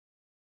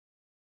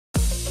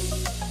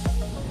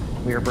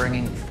we are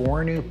bringing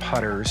 4 new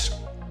putters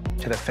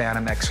to the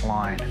Phantom X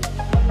line.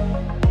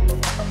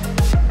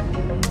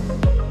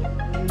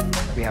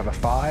 We have a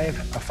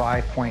 5, a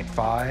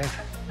 5.5,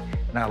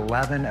 an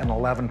 11, and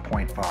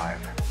 11.5.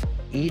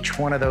 Each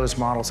one of those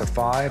models of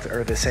 5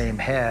 are the same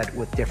head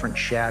with different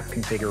shaft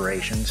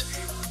configurations,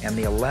 and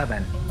the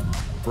 11,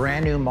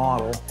 brand new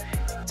model,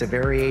 it's a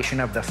variation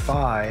of the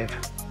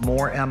 5,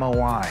 more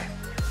MOI,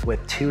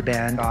 with 2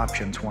 bend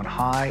options, one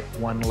high,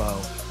 one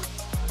low.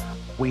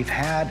 We've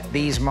had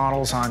these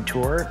models on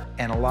tour,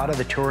 and a lot of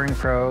the touring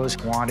pros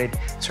wanted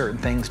certain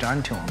things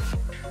done to them.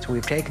 So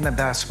we've taken the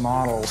best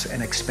models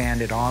and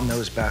expanded on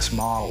those best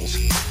models.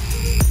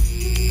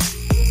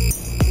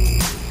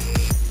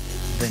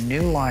 The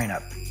new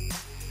lineup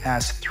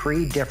has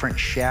 3 different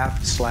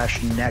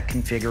shaft/neck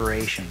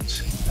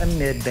configurations. A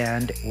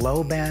mid-bend,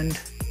 low bend,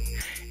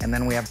 and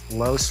then we have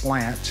low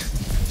slant.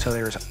 So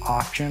there's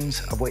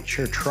options of what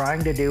you're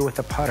trying to do with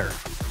the putter.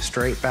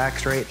 Straight back,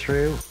 straight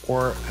through,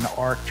 or an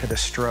arc to the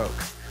stroke.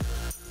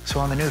 So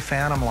on the new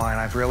Phantom line,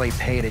 I've really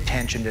paid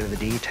attention to the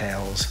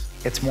details.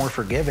 It's more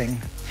forgiving,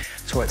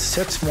 so it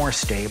sits more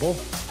stable.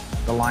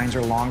 The lines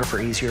are longer for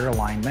easier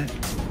alignment.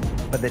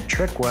 But the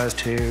trick was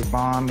to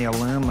bond the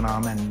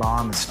aluminum and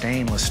bond the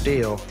stainless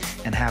steel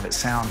and have it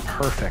sound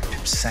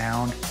perfect.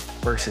 Sound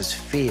versus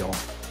feel,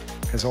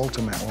 because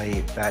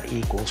ultimately that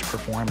equals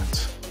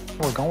performance.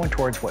 We're going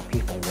towards what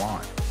people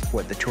want,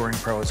 what the touring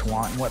pros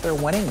want, and what they're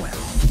winning with.